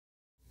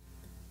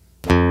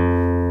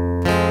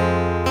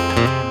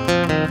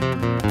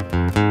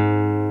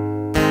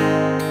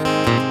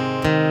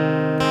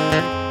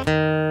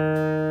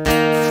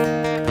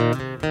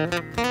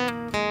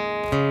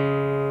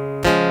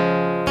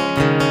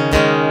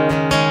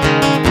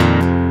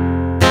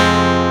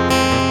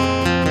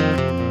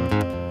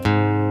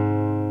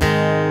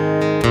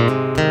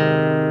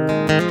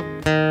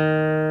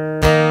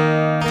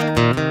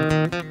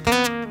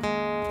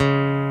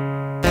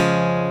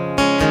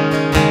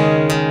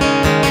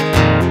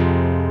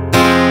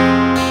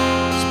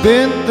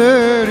been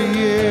 30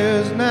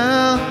 years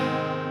now.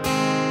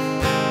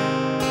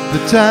 The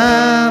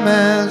time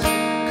has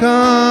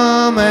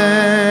come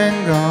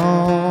and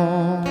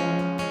gone.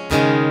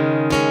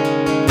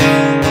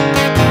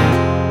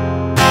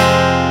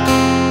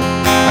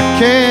 I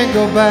can't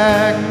go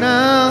back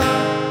now.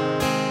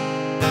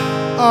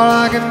 All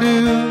I can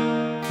do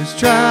is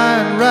try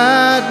and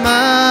right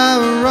my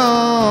wrong.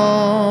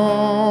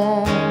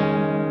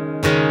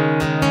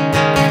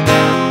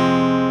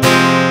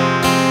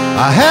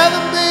 I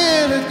haven't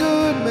been a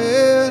good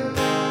man,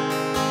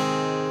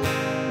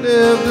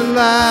 lived a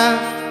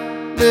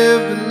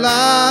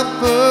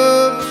life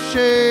of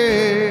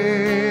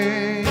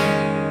shame.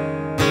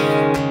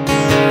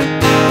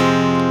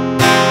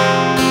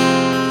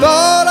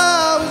 Thought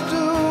I was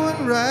doing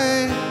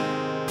right,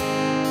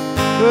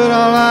 but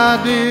all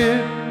I did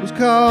was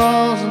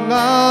cause a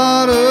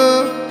lot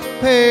of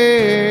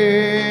pain.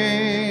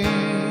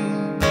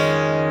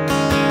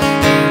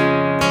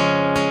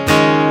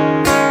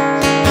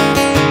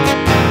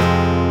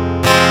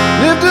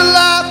 Lived a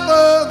life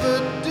of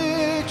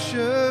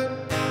addiction.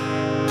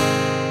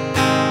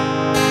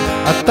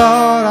 I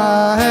thought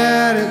I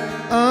had it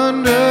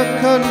under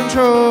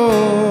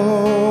control.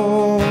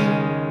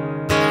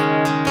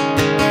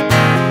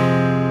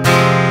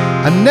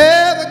 I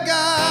never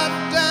got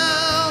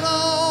down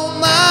on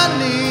my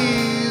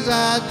knees.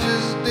 I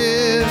just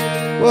did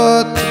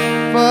what the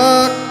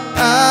fuck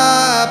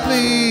I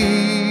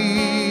please.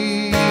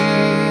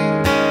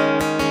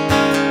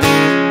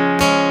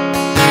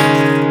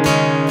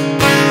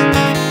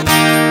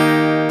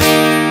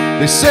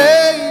 They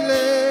say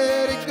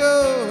let it go,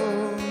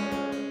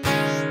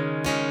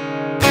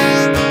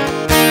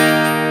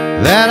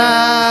 that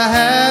I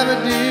have a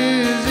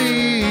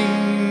disease.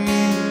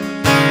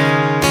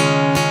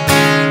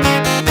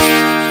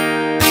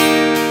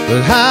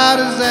 But how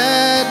does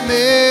that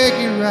make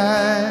it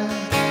right?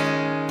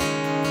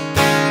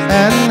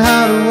 And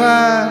how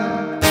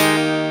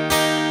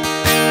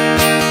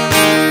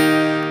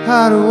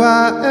do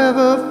I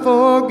ever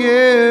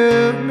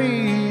forgive me?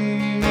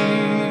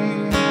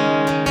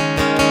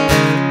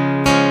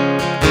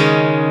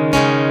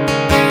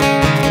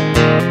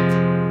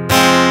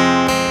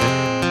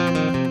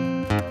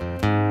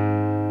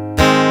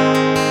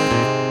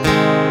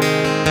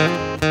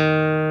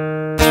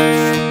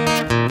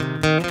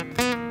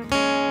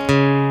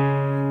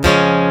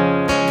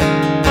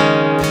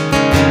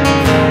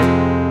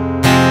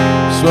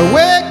 So I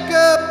wake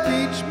up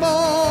each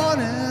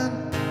morning,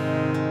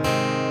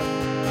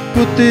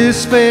 put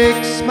this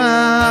fake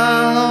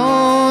smile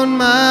on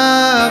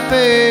my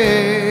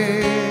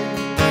face.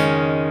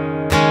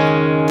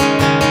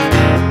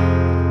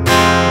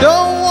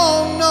 Don't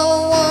want no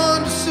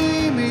one to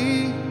see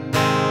me,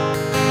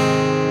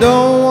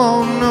 don't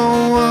want no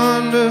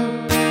one to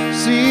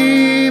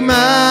see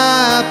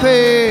my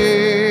pain.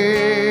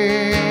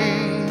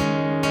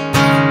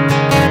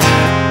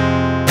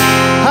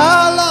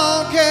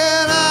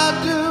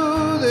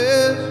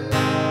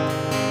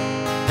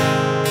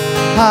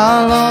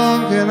 How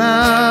long can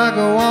I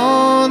go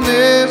on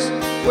this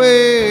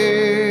way?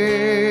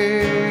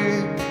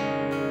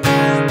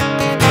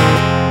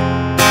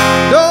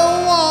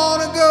 Don't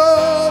wanna go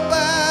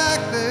back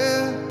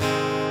there,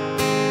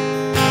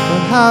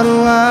 but how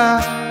do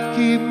I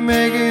keep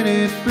making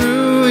it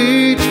through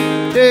each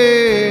day?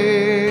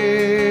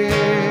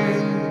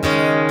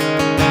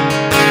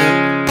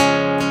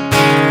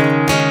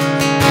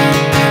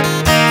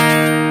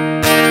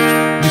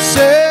 You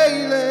say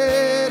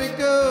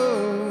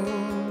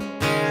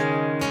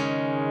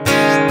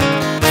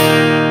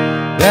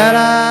that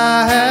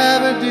I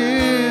have a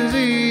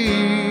disease,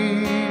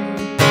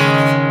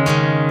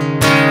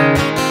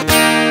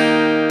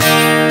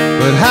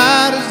 but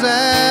how does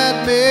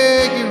that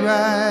make it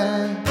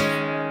right?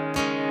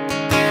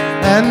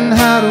 And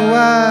how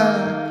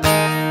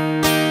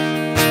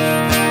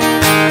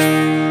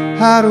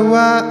do I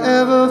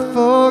ever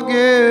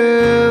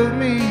forgive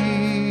me?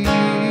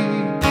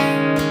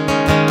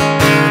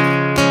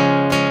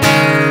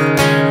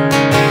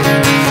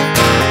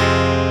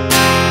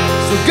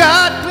 So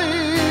God,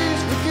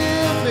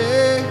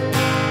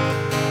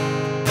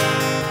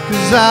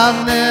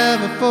 I'll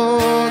never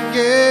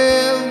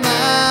forgive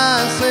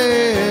myself.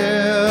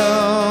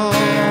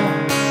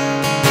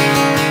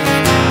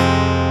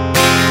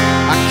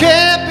 I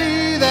can't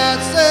be that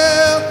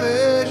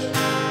selfish,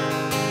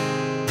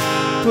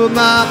 put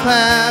my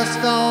past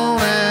on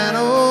an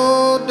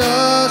old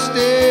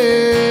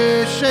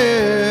dusty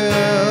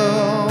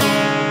shelf.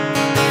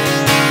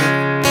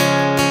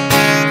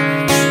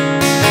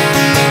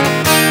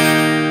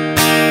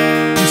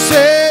 You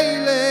say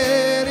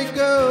let it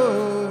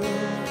go,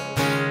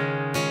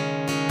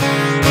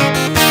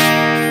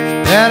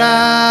 that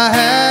I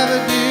have a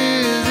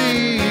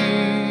disease,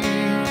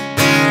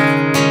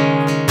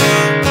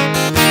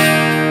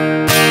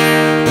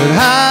 but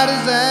how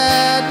does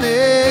that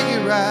make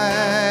it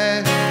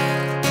right?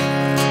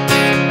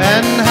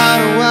 And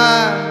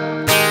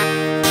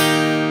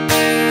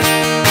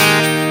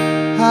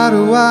how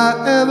do I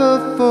ever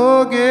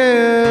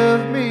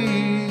forgive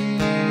me?